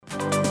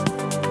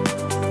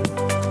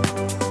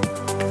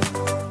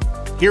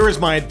Here is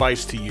my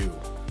advice to you.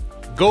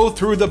 Go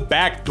through the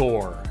back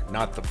door,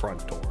 not the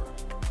front door.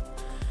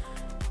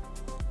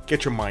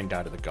 Get your mind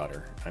out of the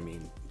gutter. I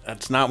mean,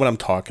 that's not what I'm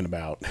talking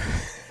about.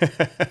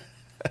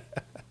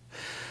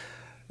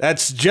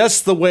 That's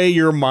just the way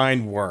your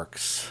mind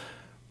works.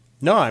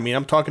 No, I mean,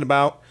 I'm talking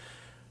about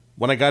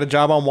when I got a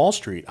job on Wall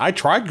Street. I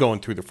tried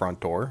going through the front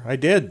door. I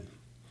did.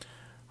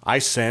 I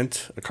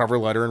sent a cover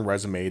letter and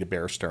resume to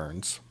Bear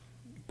Stearns,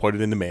 put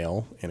it in the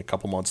mail, and a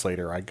couple months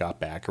later, I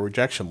got back a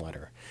rejection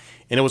letter.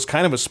 And it was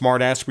kind of a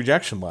smart-ass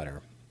rejection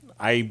letter.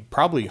 I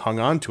probably hung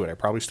on to it. I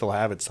probably still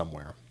have it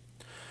somewhere.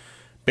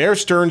 Bear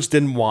Stearns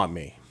didn't want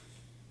me.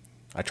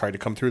 I tried to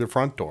come through the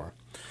front door.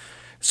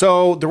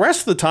 So the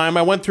rest of the time,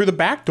 I went through the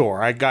back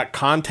door. I got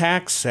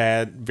contacts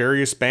at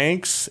various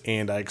banks,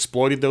 and I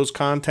exploited those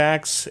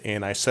contacts,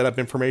 and I set up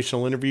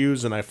informational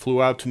interviews, and I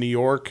flew out to New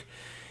York,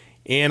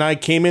 and I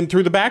came in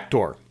through the back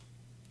door.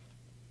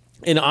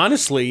 And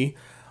honestly,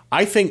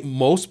 I think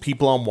most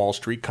people on Wall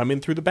Street come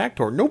in through the back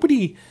door.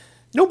 Nobody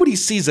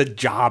sees a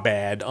job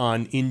ad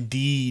on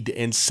Indeed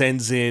and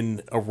sends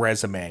in a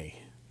resume.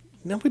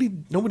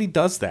 Nobody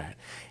does that.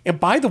 And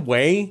by the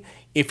way,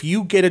 if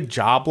you get a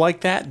job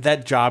like that,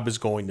 that job is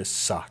going to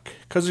suck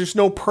because there's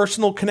no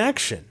personal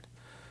connection.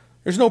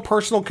 There's no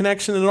personal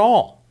connection at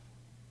all.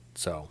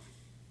 So,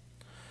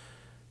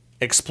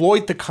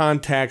 exploit the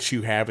contacts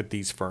you have at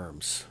these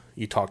firms.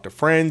 You talk to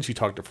friends, you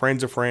talk to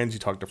friends of friends, you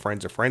talk to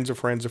friends of friends of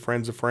friends of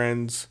friends of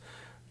friends,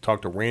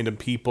 talk to random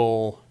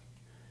people.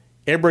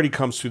 Everybody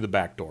comes through the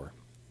back door.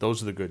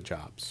 Those are the good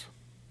jobs.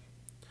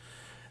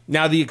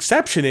 Now, the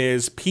exception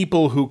is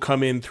people who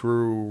come in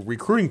through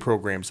recruiting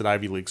programs at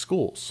Ivy League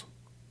schools.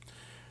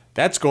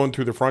 That's going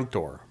through the front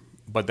door,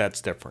 but that's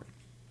different.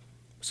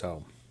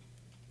 So,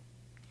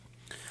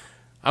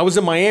 I was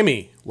in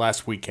Miami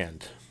last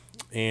weekend,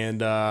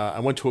 and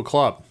I went to a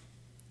club.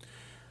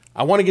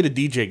 I want to get a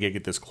DJ gig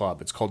at this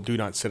club. It's called Do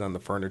Not Sit on the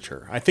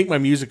Furniture. I think my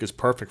music is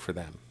perfect for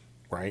them,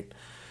 right?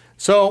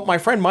 So my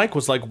friend Mike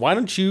was like, why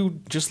don't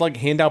you just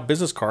hand out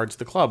business cards at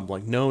the club? I'm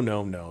like,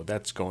 no.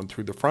 That's going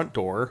through the front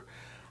door.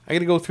 I got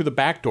to go through the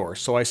back door.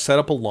 So I set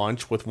up a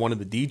lunch with one of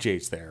the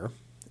DJs there,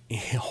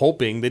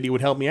 hoping that he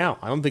would help me out.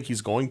 I don't think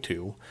he's going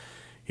to.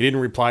 He didn't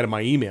reply to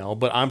my email,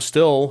 but I'm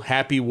still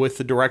happy with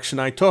the direction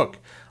I took.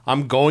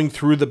 I'm going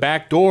through the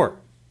back door,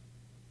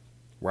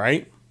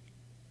 right?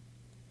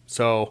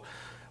 So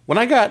when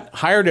I got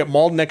hired at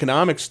Malden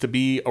Economics to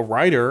be a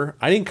writer,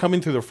 I didn't come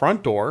in through the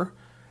front door.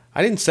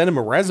 I didn't send him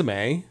a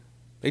resume.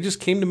 They just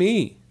came to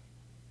me.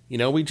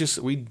 We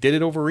did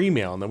it over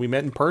email, and then we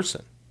met in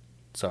person.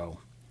 So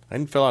I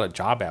didn't fill out a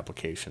job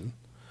application.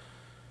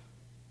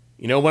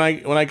 When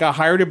I got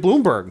hired at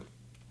Bloomberg,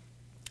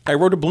 I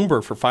wrote at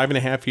Bloomberg for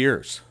 5.5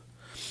 years.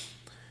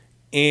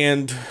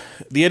 And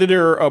the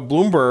editor of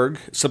Bloomberg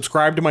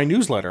subscribed to my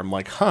newsletter. I'm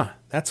like,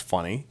 that's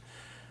funny.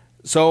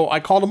 So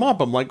I called him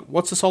up. I'm like,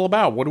 what's this all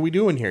about? What are we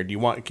doing here?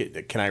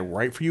 Can I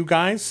write for you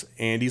guys?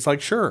 And he's like,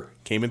 sure.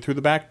 Came in through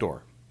the back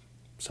door.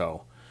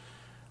 So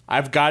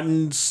I've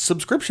gotten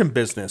subscription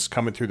business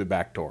coming through the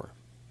back door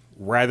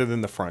rather than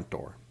the front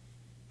door.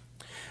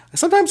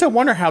 Sometimes I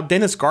wonder how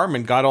Dennis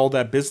Gartman got all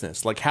that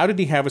business. How did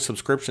he have a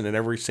subscription at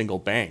every single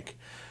bank?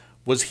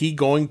 Was he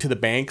going to the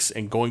banks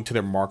and going to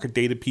their market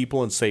data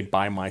people and say,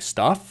 buy my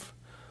stuff?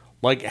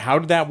 How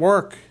did that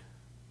work?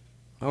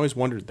 I always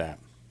wondered that.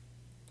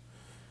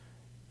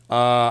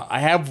 I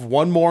have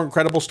one more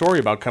incredible story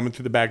about coming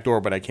through the back door,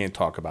 but I can't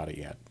talk about it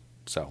yet.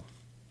 So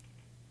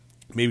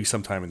maybe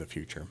sometime in the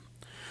future.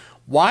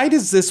 Why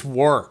does this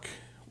work?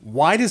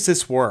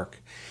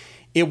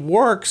 It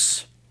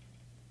works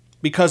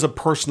because of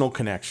personal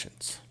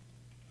connections.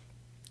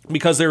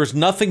 Because there is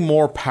nothing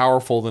more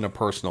powerful than a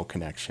personal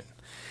connection.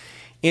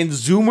 And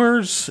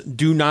Zoomers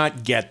do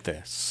not get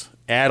this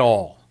at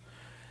all.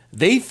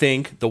 They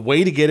think the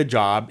way to get a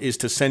job is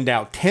to send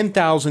out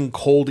 10,000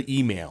 cold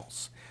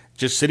emails.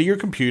 Just sit at your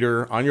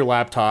computer, on your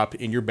laptop,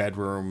 in your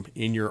bedroom,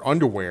 in your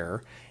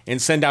underwear,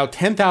 and send out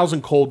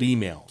 10,000 cold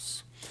emails.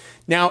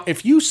 Now,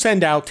 if you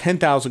send out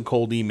 10,000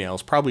 cold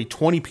emails, probably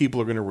 20 people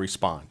are going to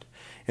respond.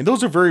 And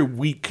those are very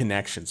weak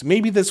connections.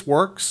 Maybe this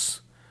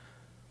works,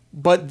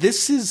 but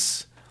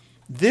this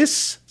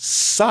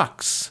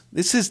sucks.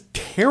 This is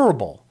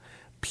terrible.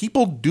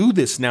 People do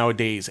this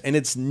nowadays, and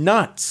it's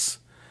nuts.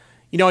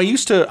 I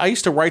used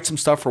to write some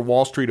stuff for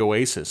Wall Street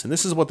Oasis, and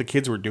this is what the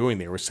kids were doing.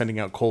 They were sending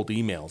out cold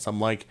emails. I'm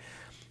like,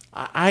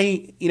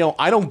 I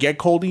don't get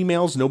cold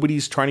emails.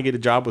 Nobody's trying to get a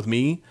job with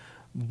me.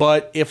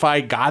 But if I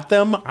got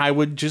them, I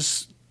would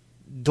just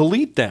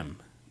delete them.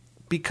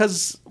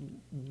 Because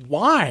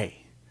why?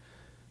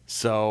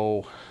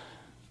 So,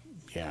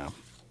 yeah.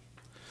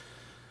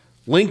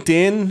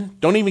 LinkedIn,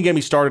 don't even get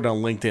me started on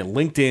LinkedIn.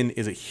 LinkedIn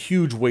is a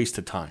huge waste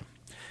of time.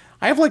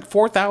 I have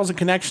 4,000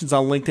 connections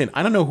on LinkedIn.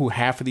 I don't know who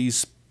half of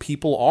these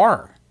people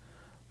are.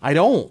 I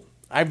don't.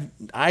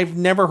 I've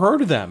never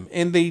heard of them.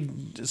 And they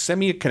send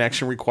me a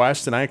connection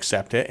request and I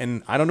accept it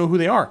and I don't know who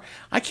they are.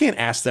 I can't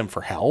ask them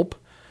for help.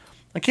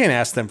 I can't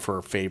ask them for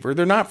a favor.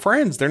 They're not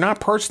friends. They're not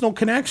personal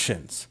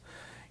connections.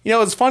 You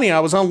know, it's funny. I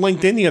was on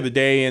LinkedIn the other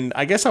day, and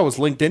I guess I was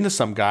linked into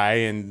some guy,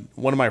 and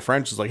one of my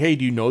friends was like, "Hey,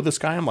 do you know this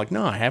guy?" I'm like,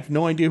 "No, I have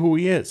no idea who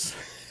he is."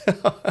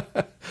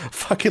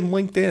 Fucking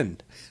LinkedIn.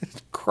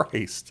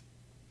 Christ.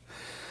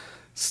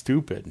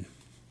 Stupid.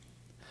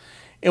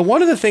 And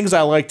one of the things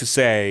I like to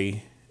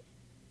say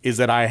is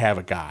that I have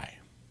a guy.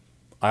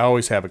 I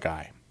always have a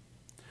guy.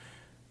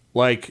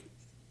 Like,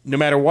 no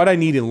matter what I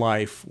need in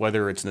life,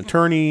 whether it's an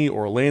attorney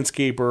or a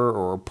landscaper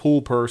or a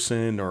pool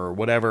person or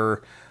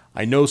whatever,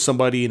 I know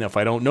somebody, and if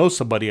I don't know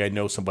somebody, I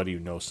know somebody who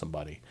knows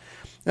somebody.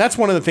 And that's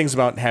one of the things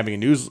about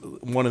having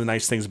one of the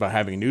nice things about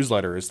having a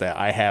newsletter is that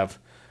I have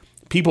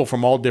people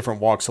from all different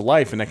walks of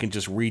life, and I can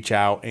just reach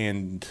out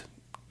and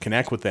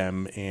connect with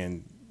them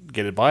and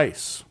get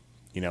advice.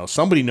 You know,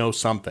 somebody knows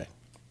something.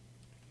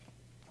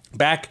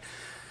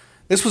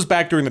 This was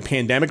back during the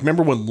pandemic.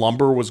 Remember when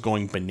lumber was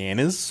going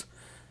bananas?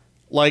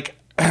 Like,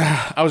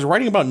 I was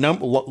writing about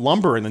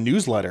lumber in the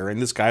newsletter,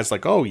 and this guy's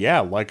like, "Oh yeah,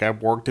 like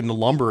I've worked in the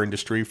lumber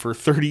industry for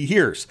 30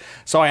 years."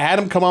 So I had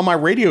him come on my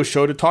radio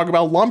show to talk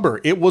about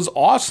lumber. It was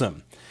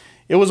awesome.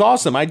 It was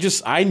awesome.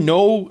 I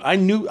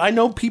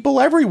know people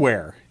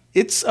everywhere.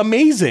 It's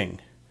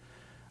amazing.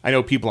 I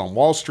know people on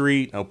Wall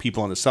Street. I know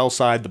people on the sell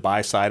side, the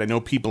buy side. I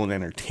know people in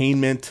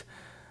entertainment.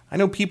 I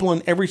know people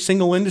in every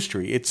single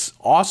industry. It's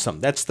awesome.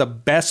 That's the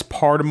best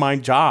part of my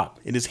job.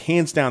 It is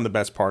hands down the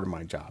best part of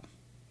my job.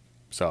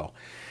 So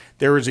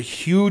there is a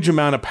huge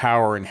amount of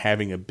power in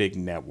having a big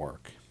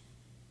network.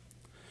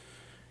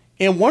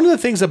 And one of the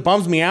things that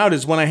bums me out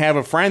is when I have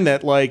a friend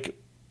that like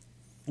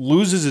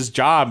loses his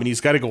job and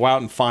he's got to go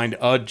out and find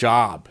a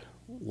job,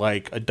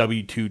 like a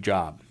W-2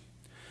 job.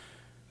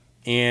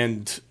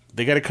 And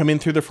they got to come in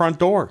through the front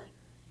door,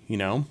 you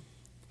know?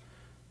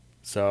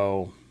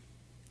 So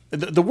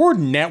the word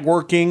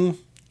networking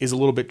is a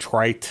little bit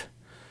trite.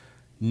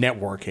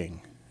 Networking.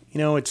 You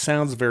know, it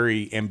sounds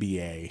very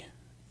MBA,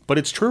 but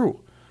it's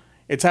true.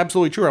 It's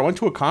absolutely true. I went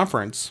to a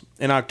conference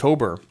in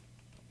October,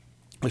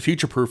 a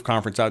Future Proof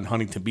conference out in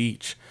Huntington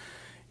Beach.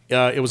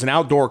 It was an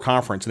outdoor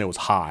conference and it was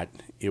hot.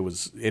 It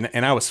was,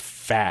 and I was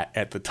fat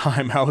at the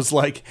time. I was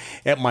like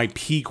at my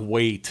peak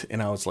weight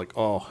and I was like,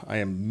 oh, I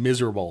am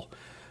miserable.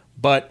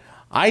 But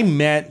I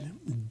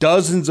met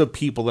dozens of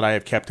people that I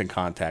have kept in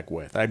contact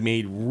with. I've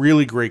made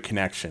really great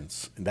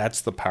connections. And that's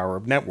the power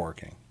of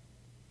networking.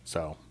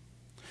 So,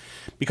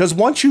 because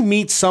once you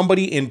meet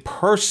somebody in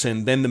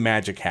person, then the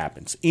magic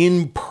happens.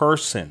 In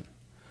person,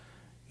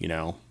 you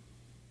know.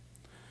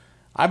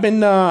 I've been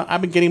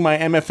getting my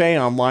MFA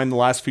online the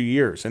last few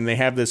years, and they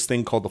have this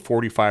thing called the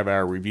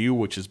 45-hour review,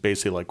 which is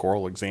basically like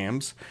oral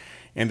exams.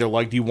 And they're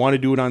like, "Do you want to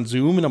do it on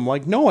Zoom?" And I'm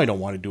like, "No, I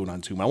don't want to do it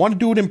on Zoom. I want to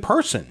do it in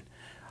person.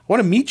 I want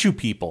to meet you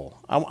people.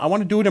 I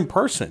want to do it in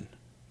person."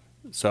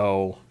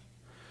 So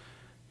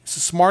it's the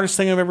smartest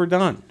thing I've ever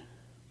done.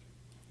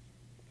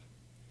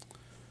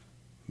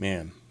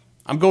 Man,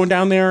 I'm going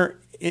down there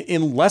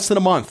in less than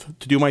a month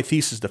to do my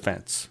thesis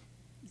defense.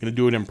 I'm going to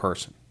do it in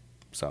person.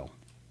 So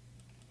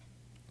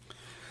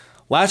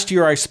last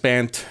year I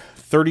spent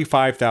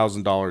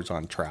 $35,000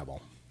 on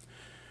travel,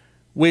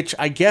 which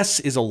I guess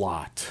is a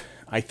lot.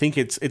 I think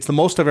it's the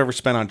most I've ever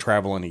spent on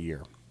travel in a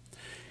year.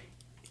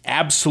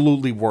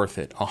 Absolutely worth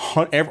it.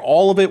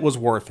 All of it was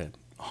worth it.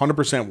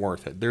 100%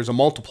 worth it. There's a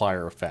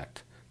multiplier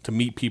effect to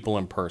meet people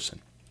in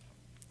person.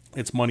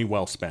 It's money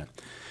well spent.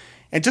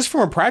 And just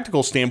from a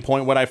practical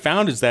standpoint, what I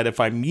found is that if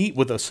I meet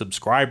with a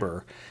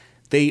subscriber,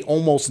 they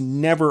almost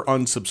never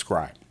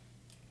unsubscribe.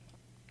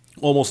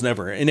 Almost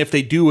never. And if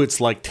they do, it's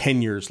like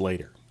 10 years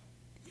later,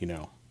 you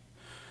know.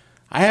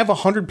 I have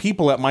 100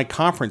 people at my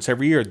conference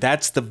every year.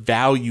 That's the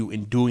value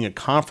in doing a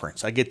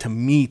conference. I get to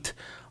meet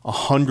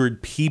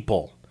 100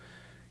 people,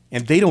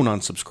 and they don't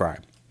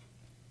unsubscribe.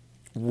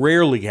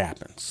 Rarely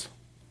happens.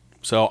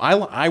 So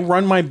I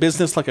run my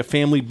business like a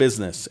family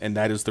business, and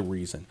that is the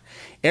reason.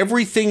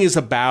 Everything is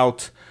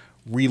about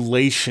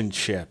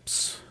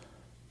relationships.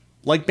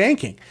 Like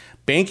banking.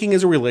 Banking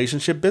is a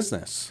relationship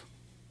business.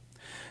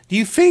 Do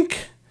you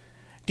think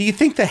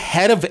the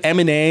head of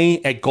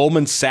M&A at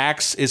Goldman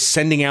Sachs is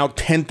sending out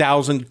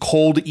 10,000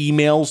 cold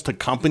emails to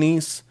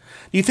companies?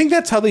 Do you think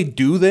that's how they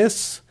do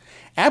this?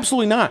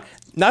 Absolutely not.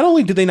 Not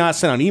only do they not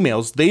send out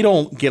emails, they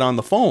don't get on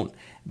the phone.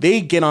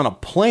 They get on a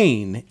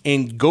plane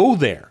and go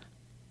there.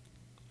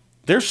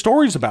 There's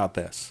stories about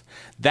this.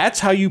 That's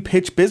how you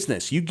pitch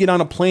business. You get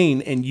on a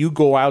plane and you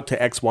go out to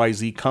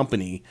XYZ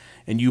company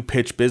and you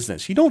pitch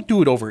business. You don't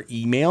do it over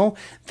email.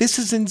 This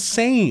is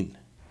insane.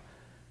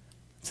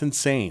 It's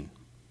insane.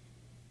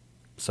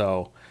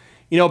 So,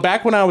 you know,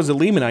 back when I was at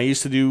Lehman, I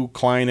used to do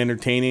client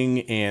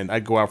entertaining and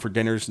I'd go out for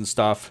dinners and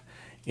stuff.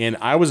 And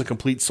I was a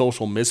complete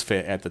social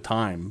misfit at the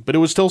time, but it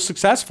was still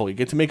successful. You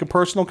get to make a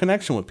personal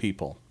connection with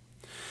people.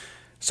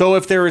 So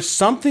if there is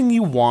something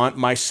you want,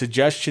 my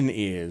suggestion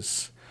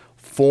is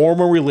form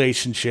a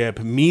relationship,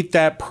 meet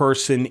that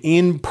person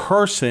in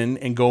person,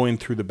 and go in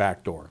through the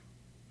back door.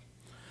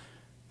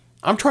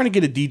 I'm trying to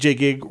get a DJ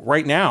gig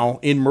right now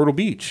in Myrtle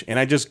Beach, and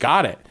I just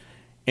got it.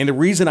 And the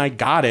reason I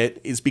got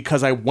it is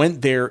because I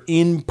went there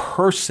in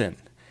person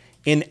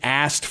and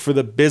asked for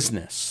the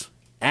business.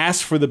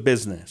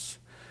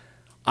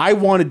 I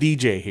want a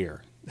DJ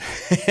here.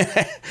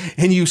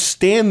 And you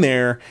stand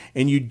there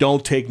and you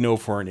don't take no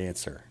for an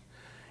answer.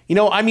 You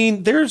know, I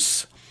mean,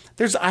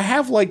 I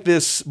have like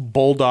this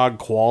bulldog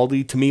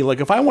quality to me. Like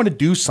if I want to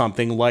do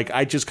something, like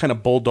I just kind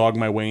of bulldog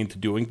my way into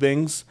doing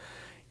things.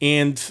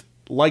 And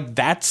like,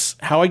 that's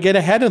how I get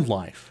ahead in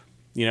life,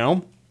 you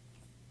know?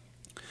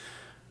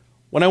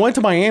 When I went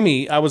to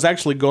Miami, I was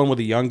actually going with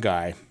a young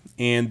guy,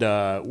 and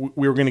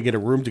we were going to get a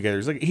room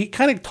together. He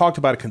kind of talked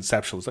about it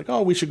conceptually. He's like,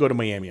 oh, we should go to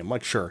Miami. I'm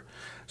like, sure.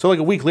 So like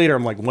a week later,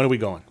 I'm like, when are we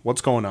going?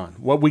 What's going on?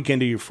 What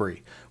weekend are you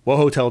free? What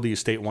hotel do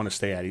you want to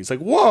stay at? He's like,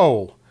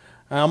 whoa.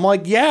 And I'm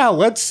like, yeah,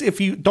 if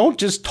you don't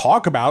just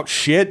talk about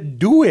shit,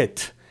 do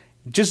it.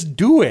 Just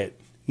do it,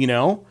 you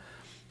know?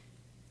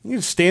 You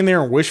just stand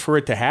there and wish for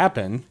it to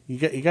happen.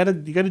 You got to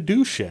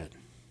do shit.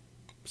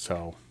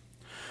 So,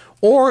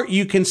 or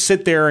you can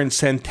sit there and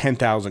send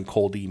 10,000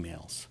 cold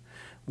emails,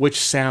 which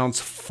sounds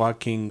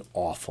fucking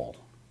awful.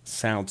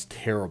 Sounds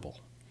terrible.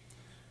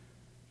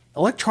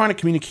 Electronic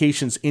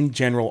communications in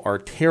general are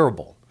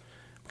terrible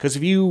because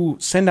if you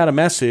send out a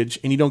message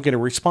and you don't get a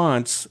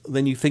response,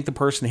 then you think the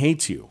person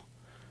hates you.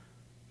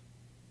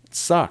 It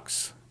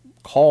sucks.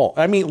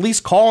 At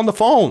least call on the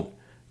phone.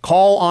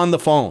 Call on the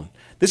phone.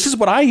 This is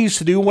what I used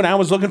to do when I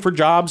was looking for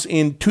jobs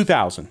in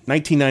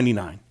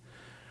 1999.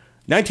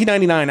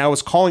 1999, I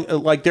was calling,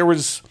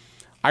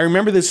 I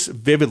remember this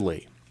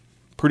vividly.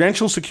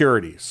 Prudential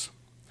Securities.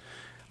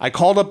 I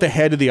called up the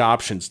head of the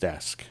options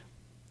desk.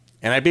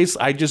 And I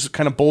just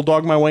kind of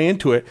bulldogged my way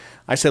into it.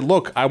 I said,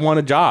 look, I want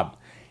a job.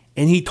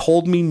 And he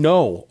told me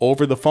no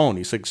over the phone.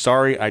 He's like,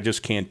 sorry, I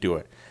just can't do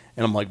it.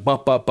 And I'm like,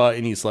 but.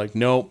 And he's like,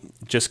 no,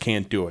 just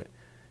can't do it.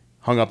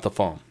 Hung up the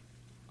phone.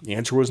 The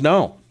answer was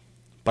no.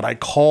 But I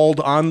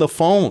called on the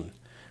phone.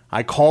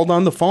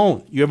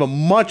 You have a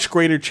much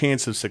greater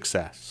chance of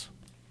success.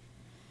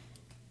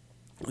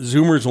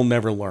 Zoomers will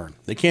never learn.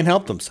 They can't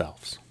help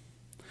themselves.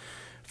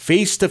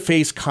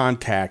 Face-to-face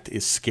contact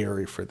is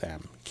scary for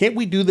them. Can't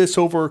we do this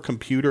over a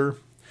computer?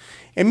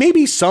 And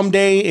maybe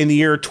someday in the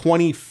year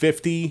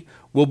 2050,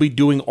 we'll be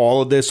doing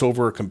all of this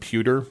over a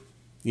computer,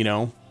 you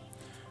know?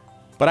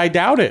 But I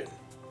doubt it,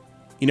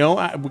 you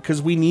know,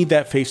 because we need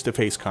that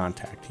face-to-face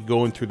contact. You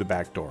go in through the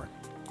back door.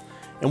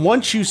 And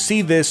once you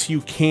see this, you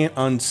can't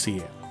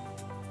unsee it.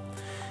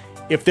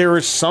 If there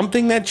is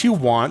something that you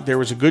want,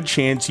 there is a good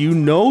chance you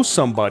know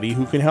somebody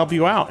who can help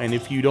you out. And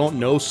if you don't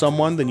know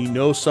someone, then you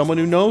know someone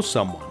who knows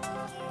someone.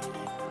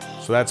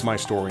 So that's my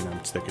story, and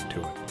I'm sticking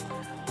to it.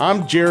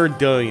 I'm Jared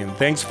Dillion.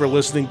 Thanks for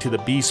listening to the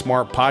Be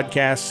Smart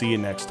podcast. See you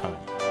next time.